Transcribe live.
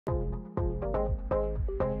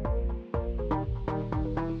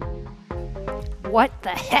what the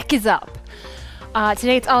heck is up?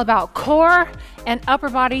 Today it's all about core and upper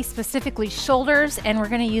body, specifically shoulders, and we're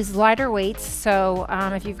going to use lighter weights. So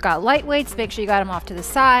if you've got light weights, make sure you got them off to the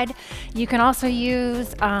side. You can also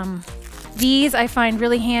use these. I find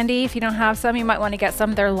really handy. If you don't have some, you might want to get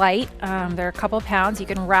some. They're light. They're a couple pounds. You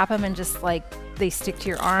can wrap them and just like they stick to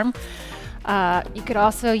your arm. You could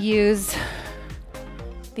also use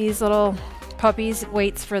these little puppies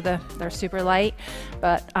weights for they're super light,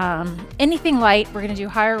 but anything light. We're going to do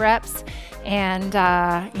higher reps and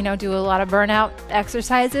do a lot of burnout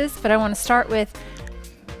exercises, but I want to start with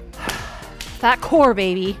that core,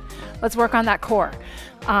 baby. Let's work on that core.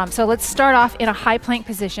 So let's start off in a high plank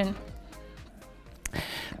position.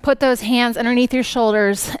 Put those hands underneath your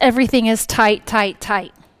shoulders. Everything is tight, tight,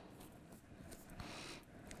 tight.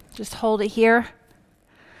 Just hold it here.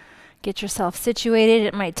 Get yourself situated.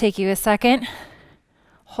 It might take you a second.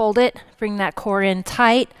 Hold it. Bring that core in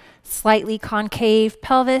tight. Slightly concave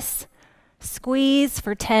pelvis. Squeeze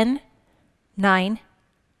for 10, 9,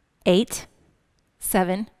 8,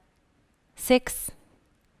 7, 6,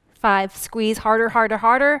 5. Squeeze harder, harder,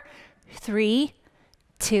 harder. 3,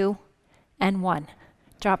 2, and 1.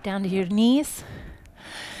 Drop down to your knees.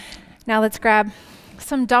 Now let's grab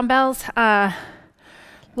some dumbbells.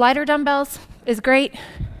 Lighter dumbbells is great.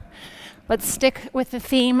 Let's stick with the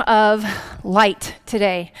theme of light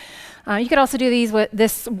today. You could also do these with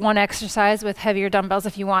this one exercise with heavier dumbbells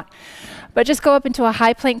if you want. But just go up into a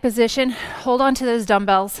high plank position. Hold on to those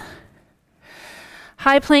dumbbells.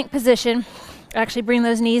 High plank position. Actually bring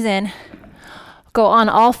those knees in. Go on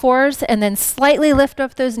all fours and then slightly lift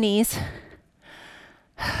up those knees.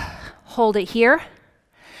 Hold it here.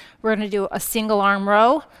 We're going to do a single arm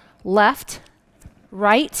row. Left,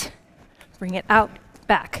 right. Bring it out,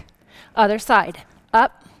 back. Other side.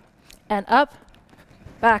 Up and up.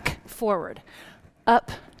 Back, forward,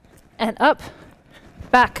 up and up,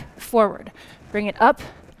 back, forward. Bring it up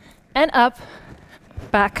and up,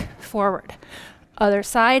 back, forward. Other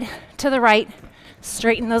side to the right,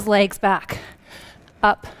 straighten those legs back.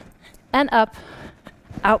 Up and up,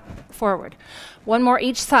 out, forward. One more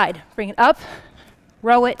each side. Bring it up,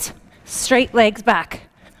 row it, straight legs back.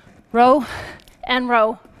 Row and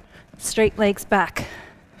row, straight legs back.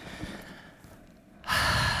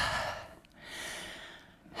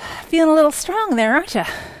 Feeling a little strong there, aren't you?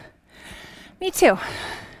 Me too.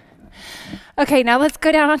 Okay, now let's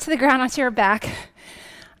go down onto the ground, onto your back.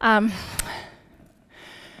 You're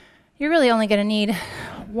really only going to need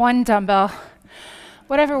one dumbbell,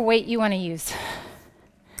 whatever weight you want to use.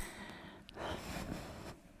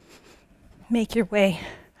 Make your way.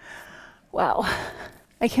 Wow,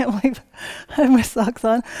 I can't believe I have my socks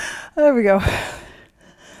on. There we go.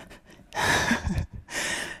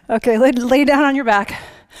 Okay, lay down on your back.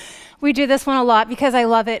 We do this one a lot because I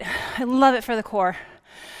love it. I love it for the core.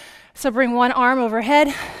 So bring one arm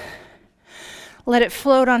overhead. Let it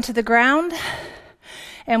float onto the ground.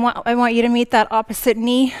 And I want you to meet that opposite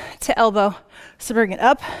knee to elbow. So bring it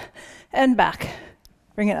up and back.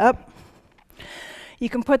 Bring it up. You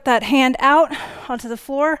can put that hand out onto the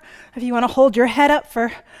floor if you want to hold your head up for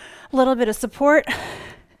a little bit of support.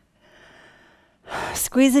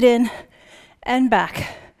 Squeeze it in and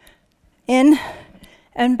back. In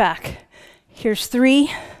and back. Here's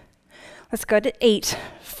 3. Let's go to 8.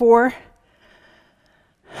 4,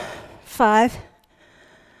 5.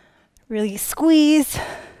 Really squeeze.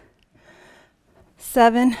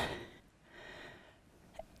 7,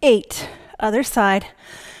 8. Other side.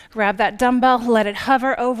 Grab that dumbbell, let it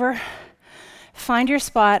hover over. Find your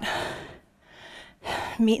spot.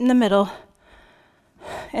 Meet in the middle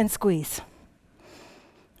and squeeze.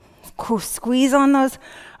 Squeeze on those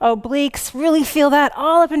obliques. Really feel that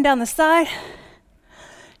all up and down the side.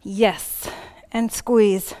 Yes. And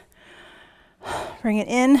squeeze. Bring it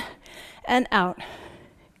in and out.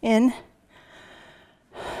 In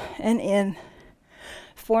and in.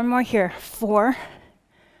 4 more here. 4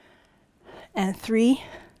 and 3,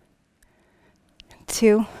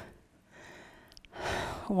 2,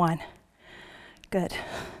 1. Good.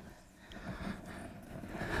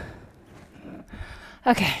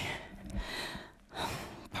 Okay.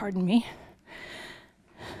 Pardon me.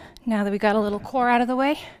 Now that we got a little core out of the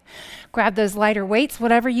way, grab those lighter weights,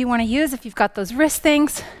 whatever you want to use. If you've got those wrist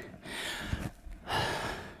things,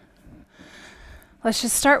 let's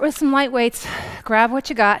just start with some light weights. Grab what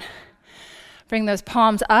you got. Bring those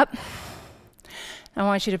palms up. I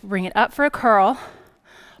want you to bring it up for a curl.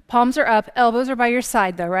 Palms are up, elbows are by your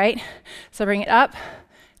side though, right? So bring it up,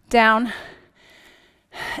 down,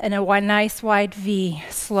 and a nice wide V,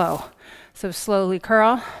 slow. So slowly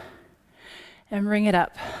curl and bring it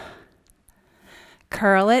up.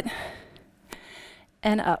 Curl it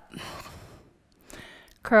and up.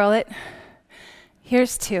 Curl it.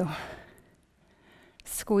 Here's 2.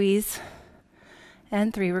 Squeeze.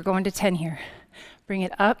 And 3. We're going to 10 here. Bring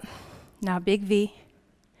it up. Now big V.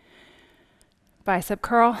 Bicep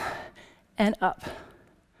curl and up.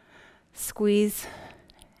 Squeeze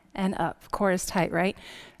and up. Core is tight, right?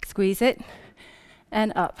 Squeeze it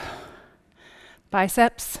and up.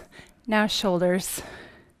 Biceps. Now shoulders.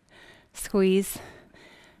 Squeeze.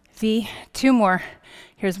 V. 2 more.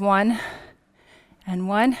 Here's 1 and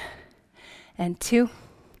 1 and 2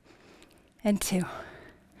 and 2.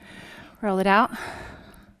 Roll it out.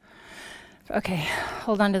 Okay,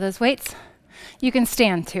 hold on to those weights. You can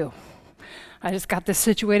stand too. I just got this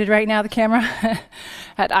situated right now, the camera,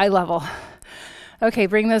 at eye level. Okay,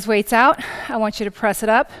 bring those weights out. I want you to press it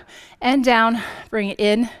up and down. Bring it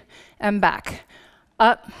in and back.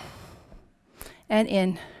 Up and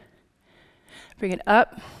in. Bring it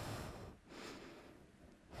up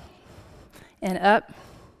and up.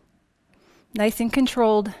 Nice and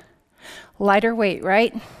controlled. Lighter weight,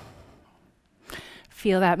 right?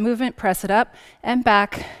 Feel that movement. Press it up and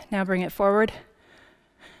back. Now bring it forward.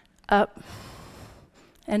 Up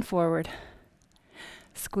and forward.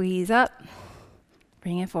 Squeeze up.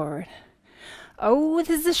 Bring it forward. Oh,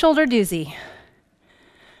 this is a shoulder doozy.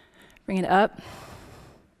 Bring it up.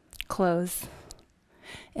 Close.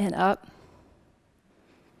 And up.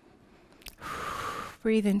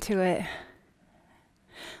 Breathe into it.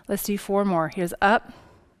 Let's do 4 more. Here's up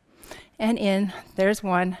and in. There's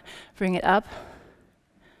 1. Bring it up.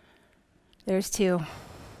 There's 2.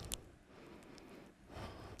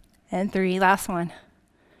 And 3. Last one.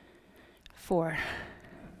 4.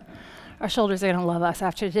 Our shoulders are going to love us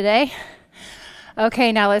after today.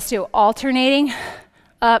 Okay, now let's do alternating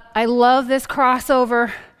up. I love this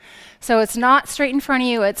crossover. So it's not straight in front of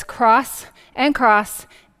you. It's cross and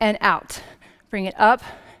out. Bring it up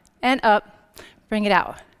and up. Bring it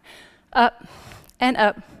out. Up and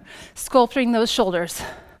up. Sculpting those shoulders.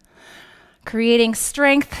 Creating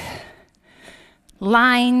strength,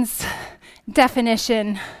 lines,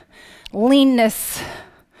 definition, leanness.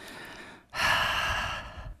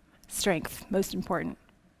 Strength, most important.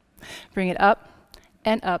 Bring it up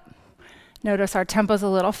and up. Notice our tempo's a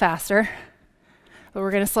little faster, but we're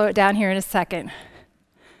going to slow it down here in a second.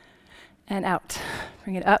 And out.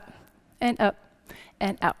 Bring it up and up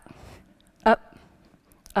and out. Up,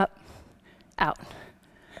 up, out.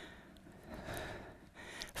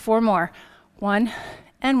 4 more. 1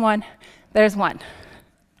 and 1. There's 1.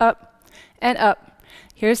 Up and up.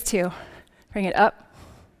 Here's 2. Bring it up.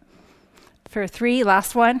 For 3,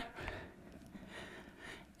 last one.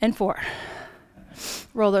 And 4.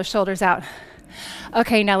 Roll those shoulders out.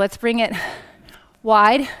 Okay, now let's bring it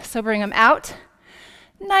wide. So bring them out.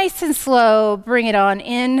 Nice and slow. Bring it on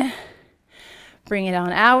in. Bring it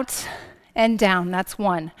on out and down. That's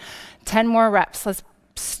 1. 10 more reps. Let's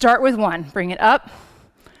start with 1. Bring it up.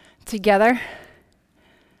 Together.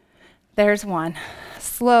 There's 1.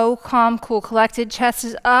 Slow, calm, cool, collected. Chest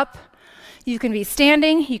is up. You can be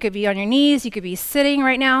standing. You could be on your knees. You could be sitting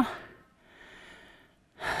right now.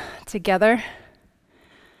 Together.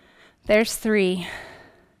 There's 3.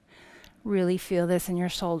 Really feel this in your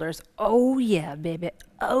shoulders. Oh yeah, baby.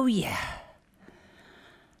 Oh yeah.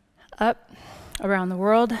 Up, around the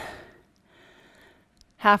world.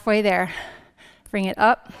 Halfway there. Bring it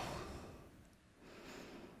up.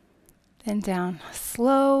 Then down.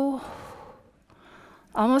 Slow.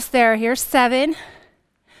 Almost there. Here's 7.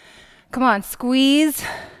 Come on, squeeze.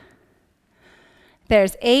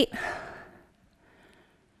 There's 8.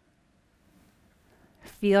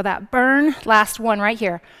 Feel that burn. Last one right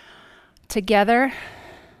here. Together.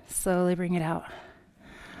 Slowly bring it out.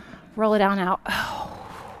 Roll it down out. Oh.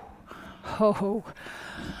 Oh.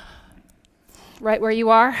 Right where you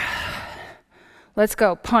are. Let's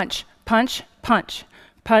go. Punch, punch, punch.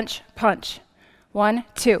 Punch, punch. 1,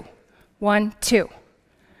 2. 1, 2.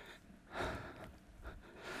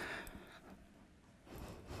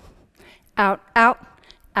 Out, out,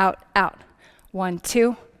 out, out. 1,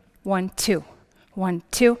 2. 1, 2. 1,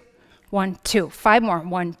 2. 1, 2. 5 more.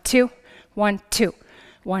 1, 2. 1, 2.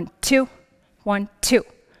 1, 2. 1, 2.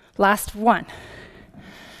 Last one.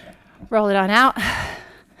 Roll it on out.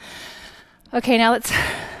 Okay, now let's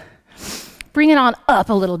bring it on up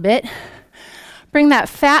a little bit. Bring that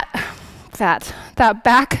that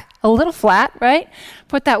back a little flat, right?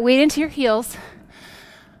 Put that weight into your heels.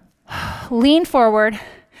 Lean forward.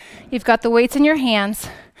 You've got the weights in your hands.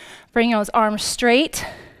 Bring those arms straight.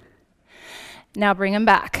 Now bring them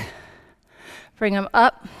back. Bring them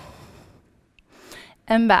up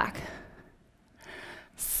and back.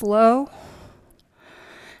 Slow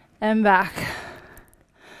and back.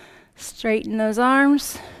 Straighten those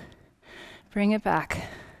arms. Bring it back.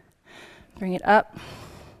 Bring it up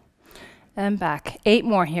and back. 8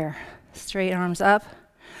 more here. Straight arms up.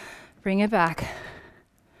 Bring it back.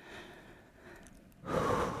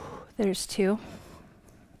 There's 2.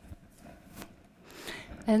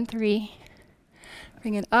 And 3.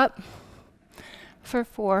 Bring it up for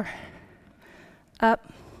 4.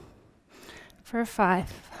 Up for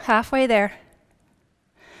 5. Halfway there.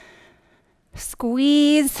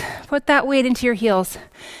 Squeeze. Put that weight into your heels.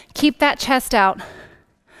 Keep that chest out.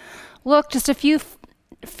 Look just a few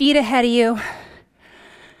feet ahead of you.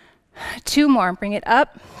 2 more. Bring it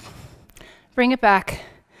up. Bring it back.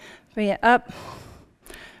 Bring it up.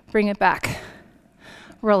 Bring it back.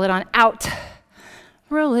 Roll it on out.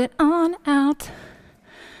 Roll it on out.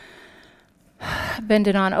 Bend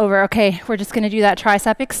it on over. Okay, we're just going to do that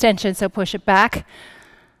tricep extension. So push it back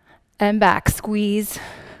and back. Squeeze,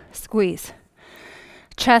 squeeze.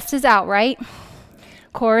 Chest is out, right?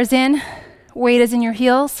 Core is in. Weight is in your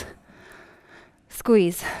heels.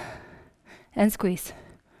 Squeeze and squeeze.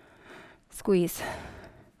 Squeeze.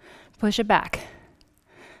 Push it back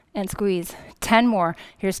and squeeze. 10 more.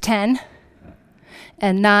 Here's 10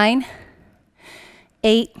 and 9,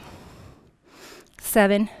 8,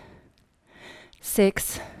 7,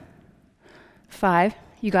 6, 5.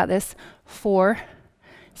 You got this. 4.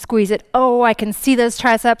 Squeeze it. Oh, I can see those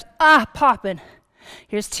triceps. Popping.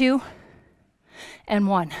 Here's 2 and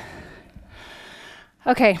 1.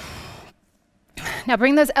 Okay. Now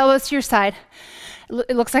bring those elbows to your side.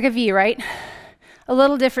 It looks like a V, right? A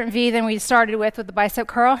little different V than we started with the bicep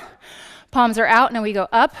curl. Palms are out. Now we go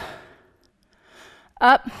up,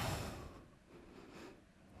 up.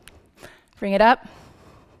 Bring it up.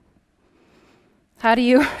 How do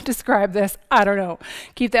you describe this? I don't know.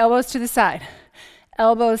 Keep the elbows to the side.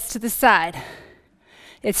 Elbows to the side.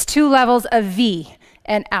 It's 2 levels of V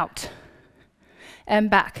and out and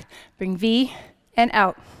back. Bring V and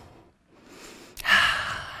out.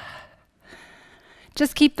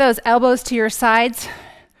 Just keep those elbows to your sides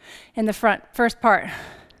in the front, first part.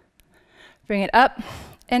 Bring it up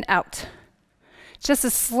and out. Just a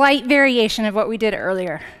slight variation of what we did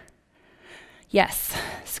earlier. Yes,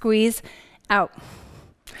 squeeze, out.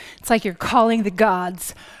 It's like you're calling the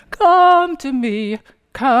gods. Come to me,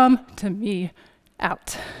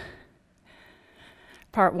 out.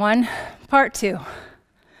 Part 1, part 2.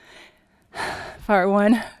 Part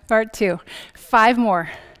 1, part 2. 5 more.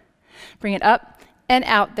 Bring it up and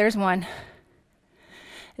out. There's 1.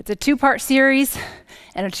 It's a 2-part series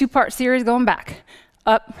and a 2-part series going back.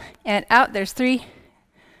 Up and out. There's 3.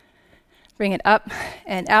 Bring it up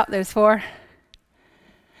and out. There's 4.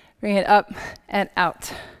 Bring it up and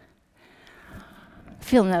out.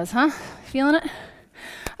 Feeling those, huh? Feeling it?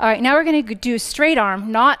 All right, now we're going to do straight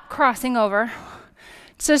arm, not crossing over.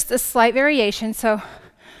 It's just a slight variation. So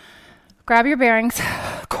grab your bearings.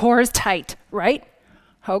 Core is tight, right?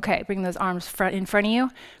 Okay, bring those arms in front of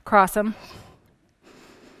you. Cross them.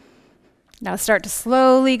 Now start to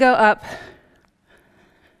slowly go up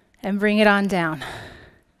and bring it on down.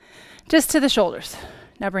 Just to the shoulders.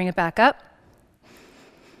 Now bring it back up.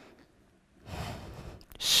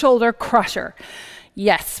 Shoulder crusher.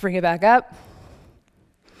 Yes, bring it back up.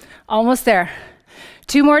 Almost there.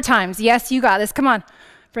 2 more times. Yes, you got this. Come on.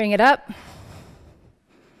 Bring it up.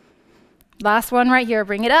 Last one right here.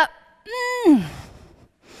 Bring it up.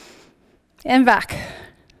 And back.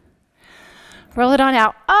 Roll it on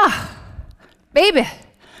out. Baby.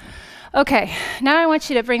 Okay, now I want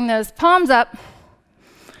you to bring those palms up.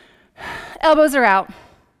 Elbows are out.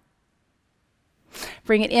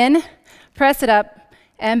 Bring it in, press it up,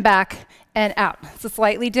 and back and out. It's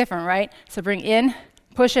slightly different, right? So bring in,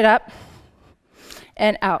 push it up,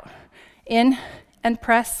 and out. In and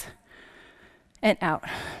press, and out.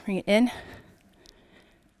 Bring it in.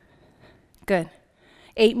 Good.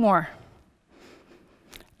 8 more.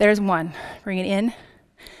 There's 1. Bring it in.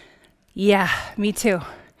 Yeah, me too.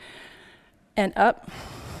 And up.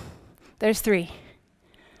 There's 3.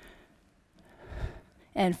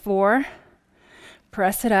 And 4.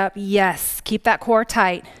 Press it up. Yes, keep that core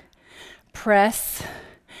tight. Press.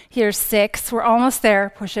 Here's 6. We're almost there.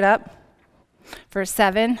 Push it up. For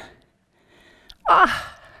 7.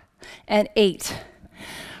 And 8.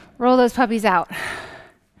 Roll those puppies out.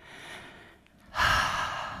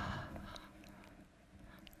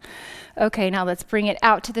 Okay, now let's bring it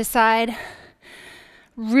out to the side.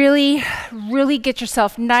 Really, really get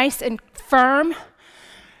yourself nice and firm.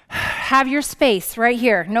 Have your space right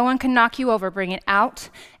here. No one can knock you over. Bring it out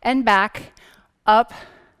and back, up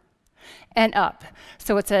and up.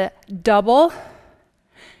 So it's a double,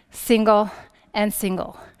 single, and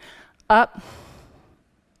single. Up,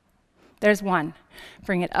 There's 1.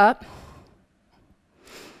 Bring it up.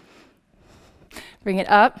 Bring it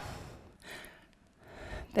up.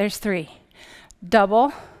 There's 3.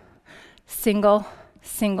 Double, single,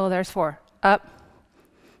 single. There's 4. Up,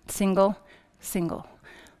 single, single.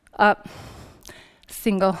 Up,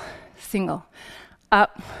 single, single.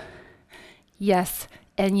 Up, yes,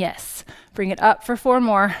 and yes. Bring it up for 4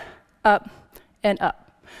 more. Up and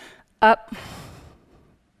up. Up.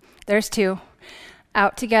 There's 2.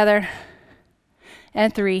 Out together.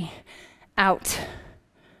 And 3. Out.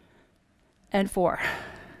 And 4.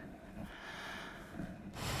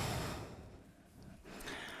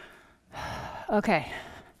 Okay.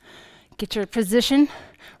 Get your position.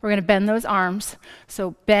 We're going to bend those arms.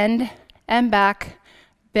 So bend and back,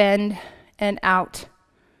 bend and out.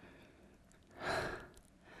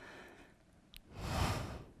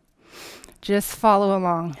 Just follow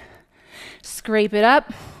along. Scrape it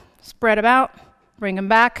up, spread them out, bring them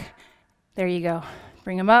back. There you go.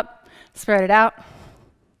 Bring them up, spread it out.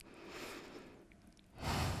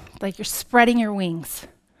 Like you're spreading your wings.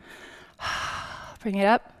 Bring it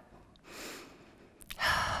up.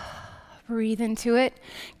 Breathe into it.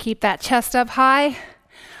 Keep that chest up high.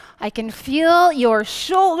 I can feel your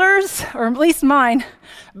shoulders, or at least mine,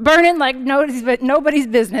 burning like nobody's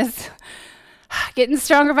business. Getting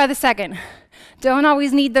stronger by the second. Don't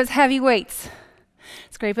always need those heavy weights.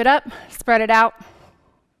 Scrape it up, spread it out.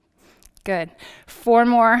 Good. 4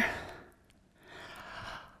 more.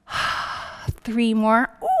 3 more.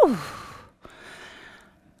 Ooh.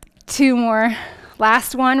 2 more.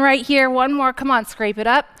 Last one right here. 1 more. Come on, scrape it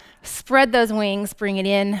up. Spread those wings, bring it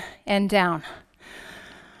in and down.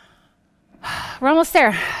 We're almost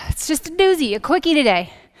there. It's just a doozy, a quickie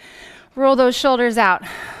today. Roll those shoulders out.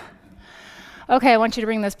 Okay, I want you to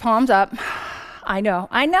bring those palms up. I know.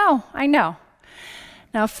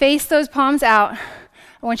 Now face those palms out.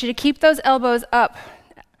 I want you to keep those elbows up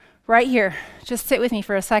right here. Just sit with me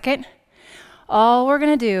for a second. All we're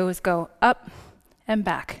gonna do is go up and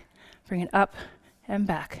back. Bring it up and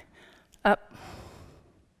back. Up.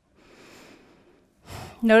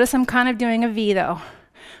 Notice I'm kind of doing a V though.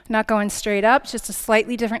 Not going straight up, just a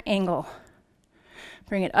slightly different angle.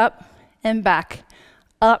 Bring it up and back.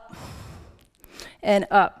 Up and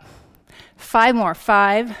up. 5 more.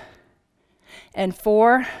 5 and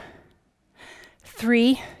 4,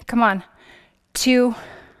 3, come on, 2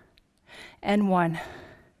 and 1.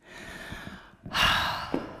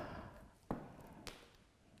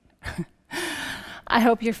 I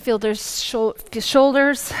hope your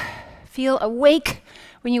shoulders feel awake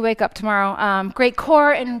when you wake up tomorrow. Great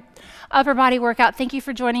core and upper body workout. Thank you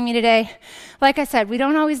for joining me today. Like I said, we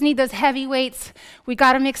don't always need those heavy weights. We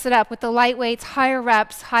got to mix it up with the light weights, higher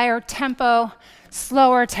reps, higher tempo,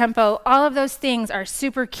 slower tempo. All of those things are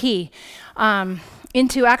super key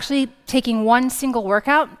into actually taking one single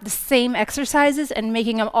workout, the same exercises, and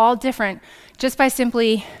making them all different just by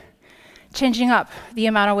simply changing up the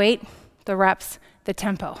amount of weight, the reps, the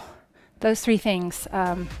tempo. Those 3 things.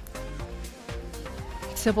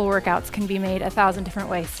 Simple workouts can be made 1,000 different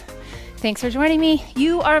ways. Thanks for joining me.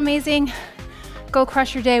 You are amazing. Go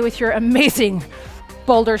crush your day with your amazing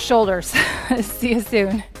boulder shoulders. See you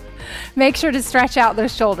soon. Make sure to stretch out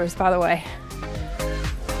those shoulders, by the way.